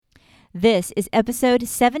This is episode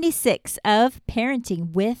 76 of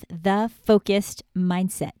Parenting with the Focused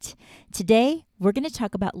Mindset. Today, we're going to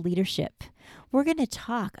talk about leadership. We're going to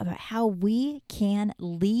talk about how we can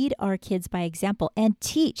lead our kids by example and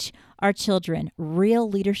teach our children real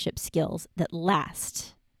leadership skills that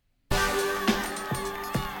last.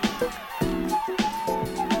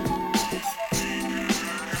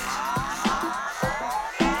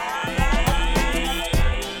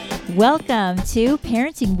 Welcome to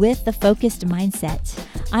Parenting with the Focused Mindset.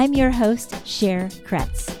 I'm your host, Cher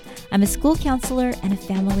Kretz. I'm a school counselor and a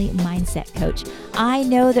family mindset coach. I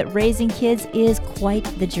know that raising kids is quite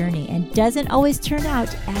the journey and doesn't always turn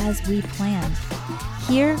out as we planned.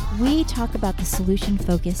 Here, we talk about the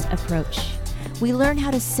solution-focused approach. We learn how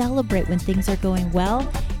to celebrate when things are going well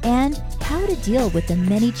and how to deal with the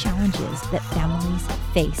many challenges that families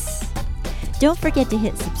face. Don't forget to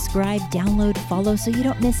hit subscribe, download, follow so you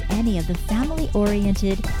don't miss any of the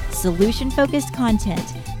family-oriented, solution-focused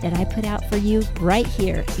content that I put out for you right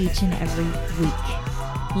here each and every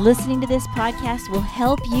week. Listening to this podcast will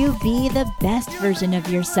help you be the best version of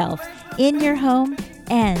yourself in your home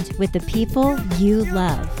and with the people you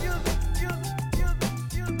love.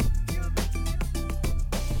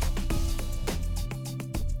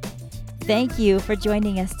 Thank you for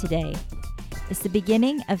joining us today. It's the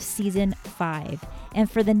beginning of season 5. And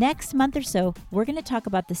for the next month or so, we're going to talk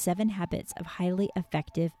about the 7 habits of highly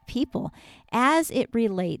effective people as it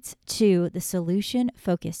relates to the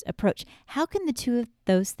solution-focused approach. How can the two of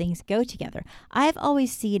those things go together? I've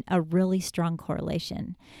always seen a really strong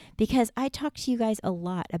correlation because I talk to you guys a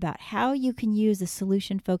lot about how you can use a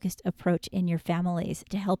solution-focused approach in your families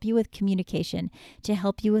to help you with communication, to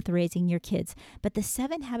help you with raising your kids. But the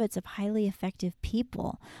 7 habits of highly effective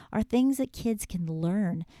people are things that kids can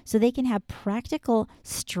learn so they can have practical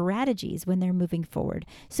strategies when they're moving forward.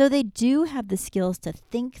 So they do have the skills to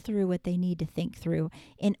think through what they need to think through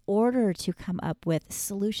in order to come up with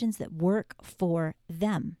solutions that work for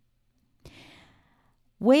them.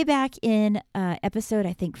 Way back in episode,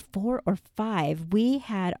 I think 4 or 5, we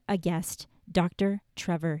had a guest, Dr.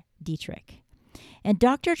 Trevor Dietrich. And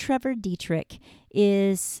Dr. Trevor Dietrich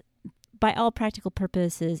is, by all practical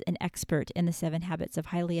purposes, an expert in the 7 habits of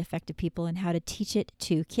highly effective people and how to teach it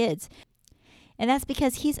to kids. And that's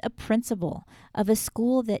because he's a principal of a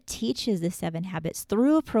school that teaches the 7 habits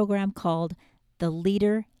through a program called The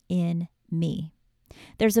Leader in Me.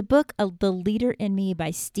 There's a book, The Leader in Me by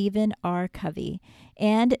Stephen R. Covey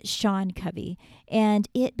and Sean Covey, and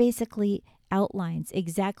it basically outlines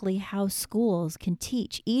exactly how schools can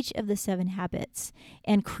teach each of the 7 habits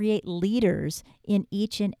and create leaders in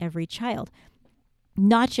each and every child.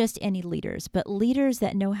 Not just any leaders, but leaders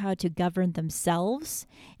that know how to govern themselves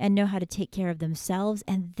and know how to take care of themselves.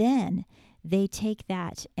 And then they take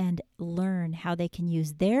that and learn how they can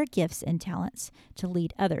use their gifts and talents to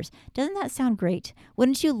lead others. Doesn't that sound great?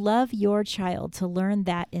 Wouldn't you love your child to learn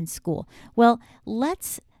that in school? Well,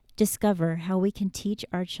 let's discover how we can teach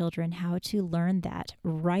our children how to learn that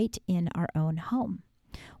right in our own home.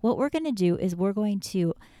 What we're going to do is we're going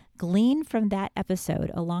to glean from that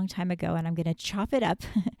episode a long time ago, and I'm going to chop it up,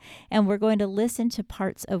 and we're going to listen to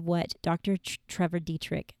parts of what Dr. Trevor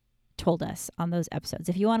Dietrich told us on those episodes.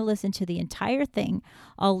 If you want to listen to the entire thing,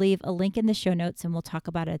 I'll leave a link in the show notes, and we'll talk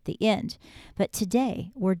about it at the end. But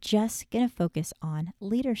today, we're just going to focus on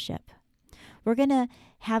leadership. We're going to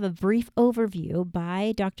have a brief overview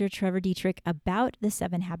by Dr. Trevor Dietrich about the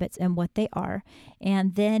 7 habits and what they are.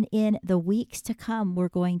 And then in the weeks to come, we're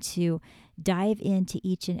going to dive into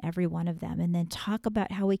each and every one of them and then talk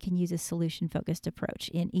about how we can use a solution-focused approach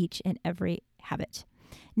in each and every habit.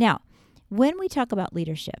 Now, when we talk about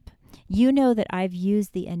leadership, you know that I've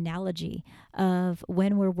used the analogy of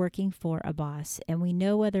when we're working for a boss, and we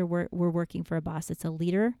know whether we're working for a boss that's a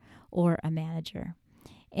leader or a manager.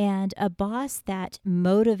 And a boss that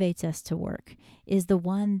motivates us to work is the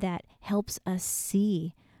one that helps us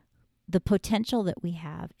see the potential that we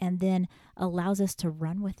have and then allows us to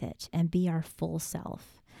run with it and be our full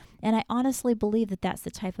self. And I honestly believe that that's the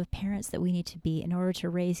type of parents that we need to be in order to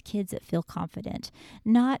raise kids that feel confident,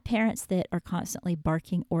 not parents that are constantly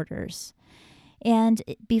barking orders. And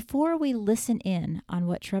before we listen in on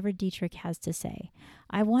what Trevor Dietrich has to say,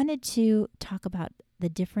 I wanted to talk about the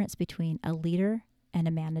difference between a leader and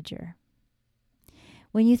a manager.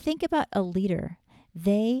 When you think about a leader,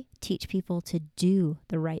 they teach people to do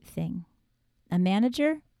the right thing. A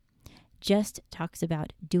manager just talks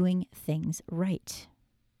about doing things right.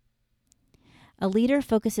 A leader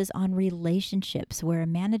focuses on relationships, where a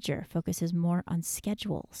manager focuses more on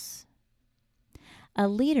schedules. A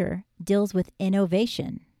leader deals with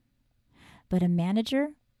innovation, but a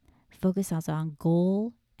manager focuses on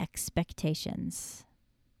goal expectations.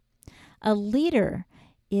 A leader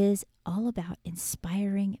is all about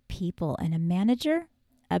inspiring people, and a manager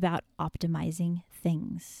about optimizing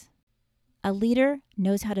things. A leader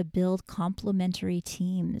knows how to build complementary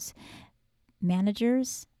teams.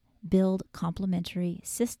 Managers build complementary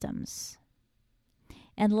systems.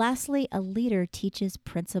 And lastly, a leader teaches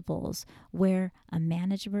principles where a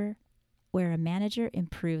manager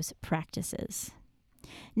improves practices.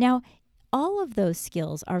 Now, all of those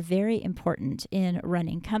skills are very important in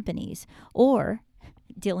running companies or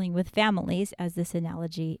dealing with families, as this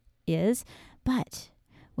analogy is. But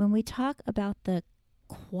when we talk about the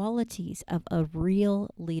qualities of a real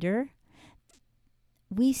leader,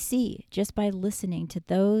 we see just by listening to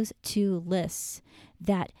those two lists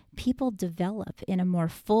that people develop in a more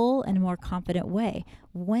full and more confident way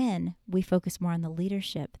when we focus more on the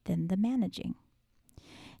leadership than the managing.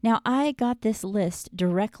 Now, I got this list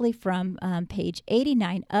directly from page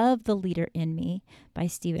 89 of The Leader in Me by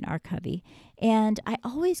Stephen R. Covey. And I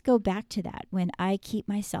always go back to that when I keep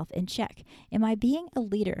myself in check. Am I being a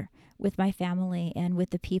leader with my family and with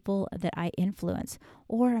the people that I influence,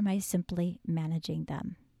 or am I simply managing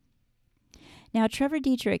them? Now, Trevor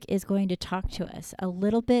Dietrich is going to talk to us a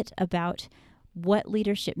little bit about what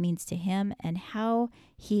leadership means to him and how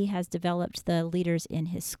he has developed the leaders in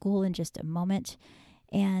his school in just a moment.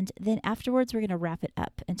 And then afterwards, we're going to wrap it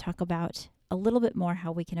up and talk about a little bit more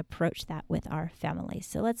how we can approach that with our families.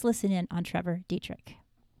 So let's listen in on Trevor Dietrich.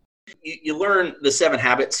 You learn the 7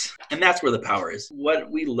 habits, and that's where the power is.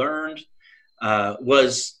 What we learned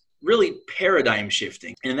was really paradigm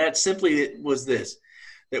shifting. And that simply was this,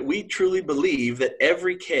 that we truly believe that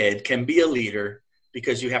every kid can be a leader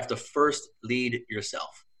because you have to first lead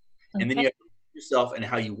yourself. Okay. And then you have to lead yourself and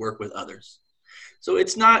how you work with others. So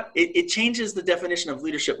it's not, it changes the definition of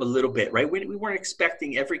leadership a little bit, right? We weren't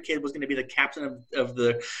expecting every kid was going to be the captain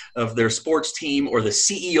of their sports team or the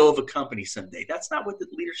CEO of a company someday. That's not what the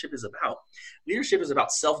leadership is about. Leadership is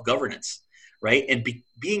about self-governance, right? And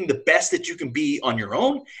being the best that you can be on your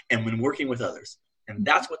own and when working with others. And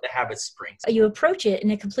that's what the habits bring. You approach it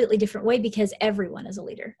in a completely different way because everyone is a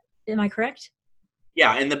leader. Am I correct?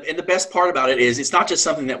 Yeah, and the best part about it is it's not just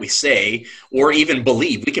something that we say or even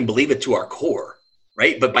believe. We can believe it to our core.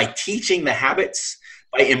 Right? But by teaching the habits,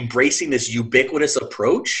 by embracing this ubiquitous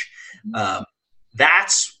approach,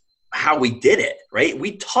 that's how we did it, right?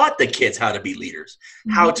 We taught the kids how to be leaders,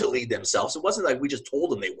 how to lead themselves. It wasn't like we just told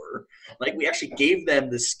them they were. Like we actually gave them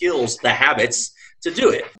the skills, the habits to do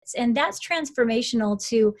it. And that's transformational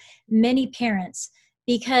to many parents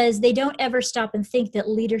because they don't ever stop and think that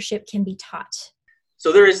leadership can be taught.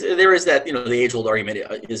 So there is that, the age-old argument,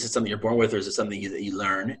 is it something you're born with or is it something that you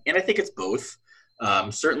learn? And I think it's both.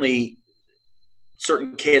 Certainly,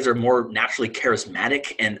 certain kids are more naturally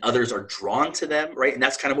charismatic and others are drawn to them, right? And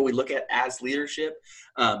that's kind of what we look at as leadership.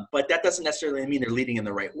 But that doesn't necessarily mean they're leading in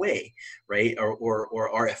the right way, right?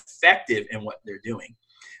 Or are effective in what they're doing.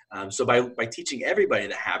 So by teaching everybody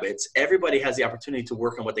the habits, everybody has the opportunity to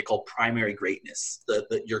work on what they call primary greatness,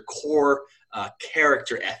 your core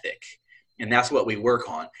character ethic. And that's what we work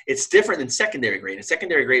on. It's different than secondary greatness.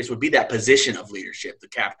 Secondary greatness would be that position of leadership, the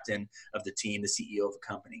captain of the team, the CEO of a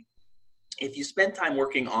company. If you spend time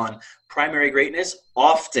working on primary greatness,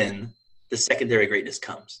 often the secondary greatness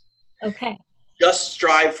comes. Okay. Just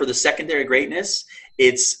strive for the secondary greatness.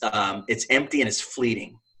 It's empty and it's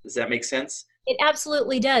fleeting. Does that make sense? It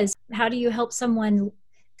absolutely does. How do you help someone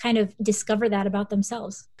kind of discover that about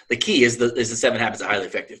themselves? The key is the 7 habits of highly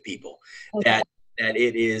effective people. Okay. That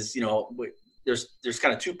it is, there's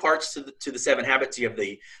kind of 2 parts to the 7 habits. You have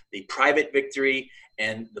the private victory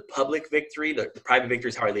and the public victory. The private victory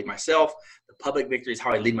is how I lead myself. The public victory is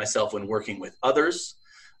how I lead myself when working with others,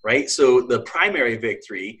 right? So the primary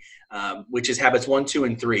victory, which is habits 1, 2,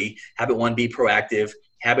 and 3. Habit 1, be proactive.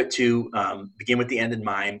 Habit 2, begin with the end in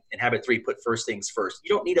mind. And habit 3, put first things first. You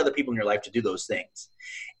don't need other people in your life to do those things.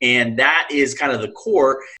 And that is kind of the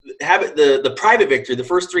core. The private victory, the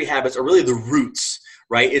first 3 habits are really the roots,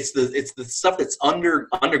 right? It's the stuff that's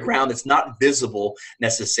underground, that's not visible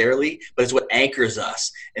necessarily, but it's what anchors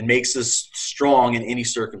us and makes us strong in any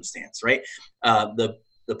circumstance, right?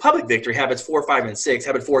 The public victory, habits 4, 5, and 6.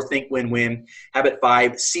 Habit 4, think, win, win. Habit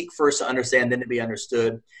 5, seek first to understand, then to be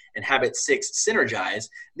understood. And habit 6, synergize.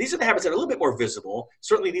 These are the habits that are a little bit more visible.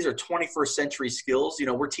 Certainly, these are 21st century skills.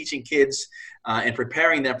 We're teaching kids and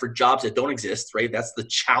preparing them for jobs that don't exist, right? That's the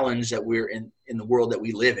challenge that we're in the world that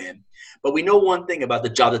we live in. But we know one thing about the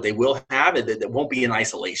job that they will have, that won't be in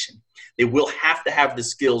isolation. They will have to have the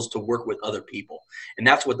skills to work with other people. And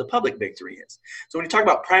that's what the public victory is. So when you talk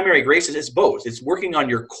about primary graces, it's both. It's working on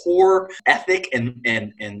your core ethic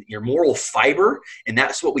and your moral fiber. And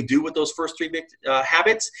that's what we do with those first three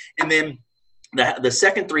habits. And then the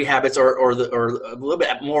second three habits are a little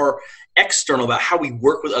bit more external about how we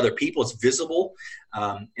work with other people. It's visible.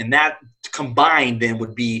 And that combined then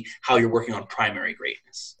would be how you're working on primary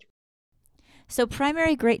greatness. So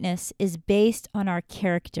primary greatness is based on our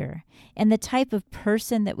character and the type of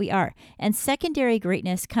person that we are. And secondary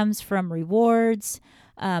greatness comes from rewards,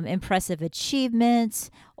 impressive achievements,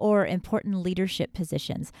 or important leadership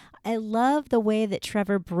positions. I love the way that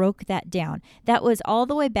Trevor broke that down. That was all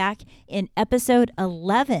the way back in episode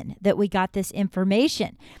 11 that we got this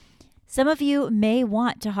information. Some of you may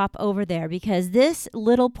want to hop over there because this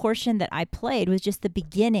little portion that I played was just the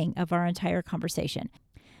beginning of our entire conversation.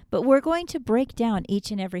 But we're going to break down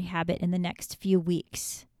each and every habit in the next few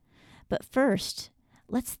weeks. But first,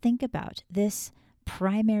 let's think about this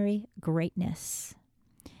primary greatness.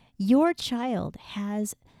 Your child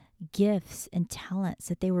has gifts and talents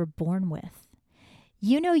that they were born with.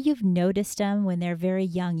 You know, you've noticed them when they're very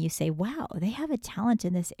young. You say, wow, they have a talent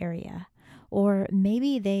in this area. Or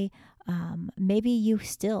maybe maybe you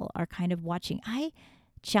still are kind of watching. I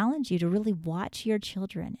challenge you to really watch your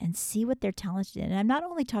children and see what they're talented in. And I'm not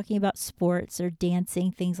only talking about sports or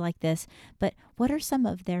dancing, things like this, but what are some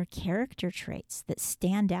of their character traits that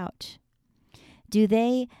stand out? Do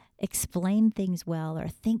they explain things well or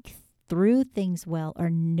think through things well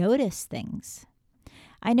or notice things?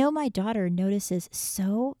 I know my daughter notices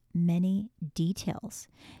so many details.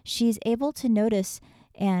 She's able to notice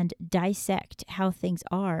and dissect how things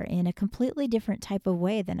are in a completely different type of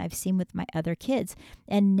way than I've seen with my other kids.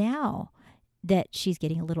 And now that she's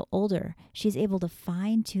getting a little older, she's able to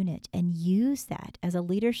fine-tune it and use that as a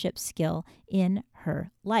leadership skill in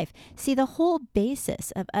her life. See, the whole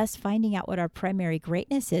basis of us finding out what our primary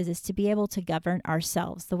greatness is to be able to govern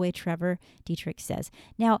ourselves, the way Trevor Dietrich says.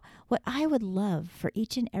 Now, what I would love for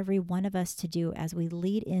each and every one of us to do as we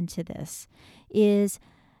lead into this is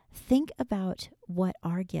think about what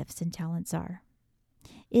our gifts and talents are.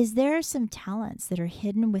 Is there some talents that are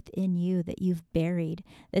hidden within you that you've buried,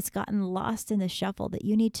 that's gotten lost in the shuffle that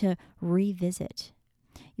you need to revisit?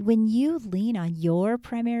 When you lean on your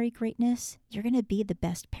primary greatness, you're going to be the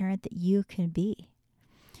best parent that you can be.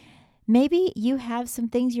 Maybe you have some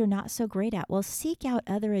things you're not so great at. Well, seek out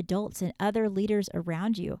other adults and other leaders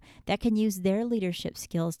around you that can use their leadership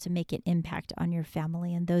skills to make an impact on your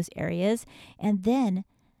family in those areas, and then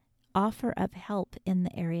offer up help in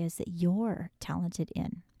the areas that you're talented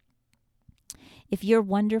in. If you're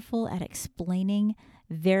wonderful at explaining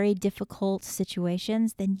very difficult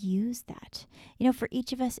situations, then use that. You know, for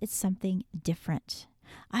each of us, it's something different.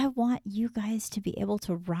 I want you guys to be able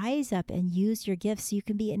to rise up and use your gifts so you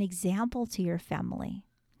can be an example to your family.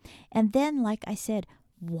 And then, like I said,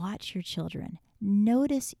 watch your children.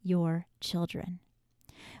 Notice your children.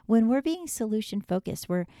 When we're being solution focused,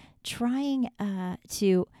 we're trying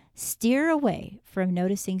to steer away from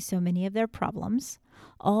noticing so many of their problems,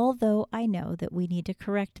 although I know that we need to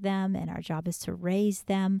correct them and our job is to raise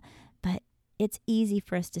them, but it's easy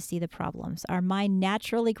for us to see the problems. Our mind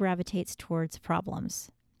naturally gravitates towards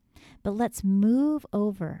problems. But let's move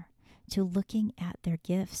over to looking at their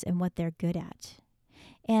gifts and what they're good at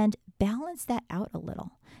and balance that out a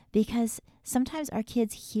little, because sometimes our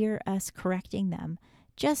kids hear us correcting them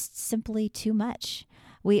just simply too much.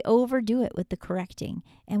 We overdo it with the correcting,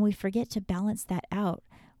 and we forget to balance that out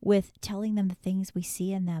with telling them the things we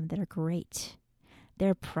see in them that are great.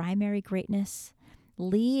 Their primary greatness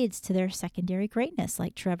leads to their secondary greatness,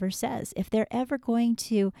 like Trevor says. If they're ever going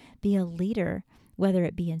to be a leader, whether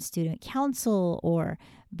it be in student council or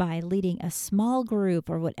by leading a small group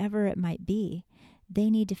or whatever it might be,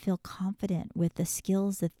 they need to feel confident with the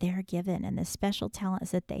skills that they're given and the special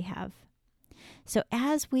talents that they have. So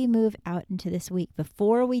as we move out into this week,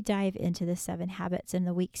 before we dive into the 7 habits in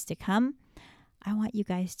the weeks to come, I want you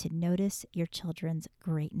guys to notice your children's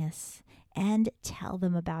greatness and tell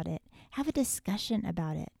them about it. Have a discussion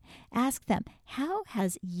about it. Ask them, how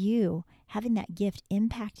has you having that gift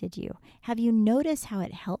impacted you? Have you noticed how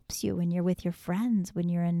it helps you when you're with your friends, when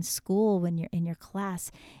you're in school, when you're in your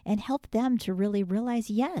class? And help them to really realize,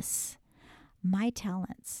 yes, my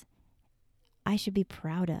talents, I should be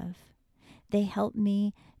proud of. They help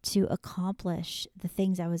me to accomplish the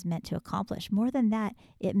things I was meant to accomplish. More than that,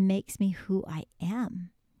 it makes me who I am.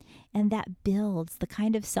 And that builds the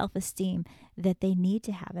kind of self-esteem that they need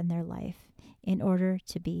to have in their life in order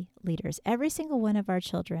to be leaders. Every single one of our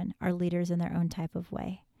children are leaders in their own type of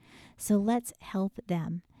way. So let's help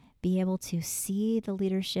them be able to see the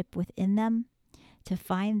leadership within them, to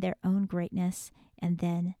find their own greatness, and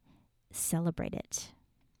then celebrate it.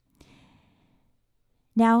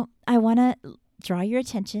 Now, I want to draw your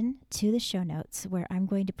attention to the show notes where I'm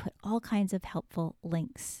going to put all kinds of helpful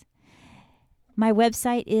links. My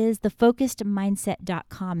website is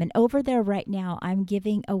thefocusedmindset.com, and over there right now, I'm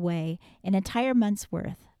giving away an entire month's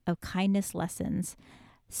worth of kindness lessons,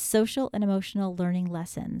 social and emotional learning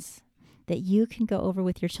lessons that you can go over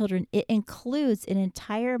with your children. It includes an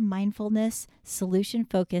entire mindfulness,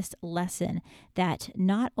 solution-focused lesson that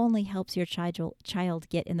not only helps your child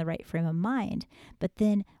get in the right frame of mind, but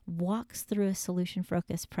then walks through a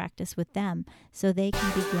solution-focused practice with them so they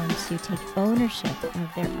can begin to take ownership of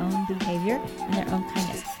their own behavior and their own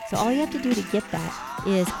kindness. So all you have to do to get that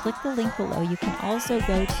is click the link below. You can also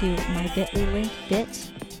go to my bit.ly link,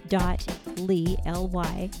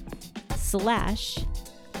 bit.ly,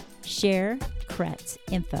 /Cher Kretz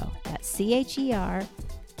info. That's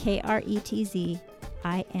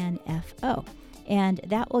CHERKRETZINFO. And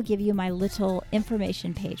that will give you my little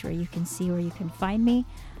information page where you can see where you can find me.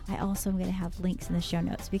 I also am going to have links in the show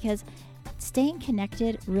notes because staying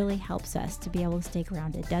connected really helps us to be able to stay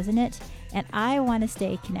grounded, doesn't it? And I want to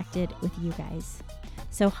stay connected with you guys.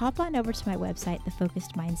 So hop on over to my website,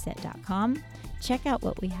 thefocusedmindset.com. Check out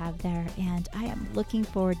what we have there, and I am looking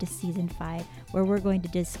forward to season 5, where we're going to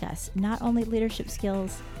discuss not only leadership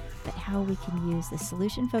skills, but how we can use the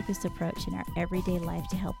solution-focused approach in our everyday life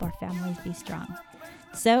to help our families be strong.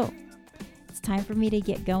 So it's time for me to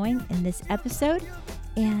get going in this episode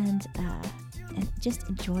and just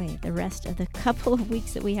enjoy the rest of the couple of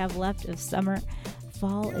weeks that we have left of summer.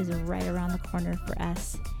 Fall is right around the corner for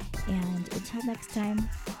us. And until next time,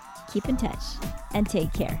 keep in touch and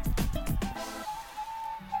take care.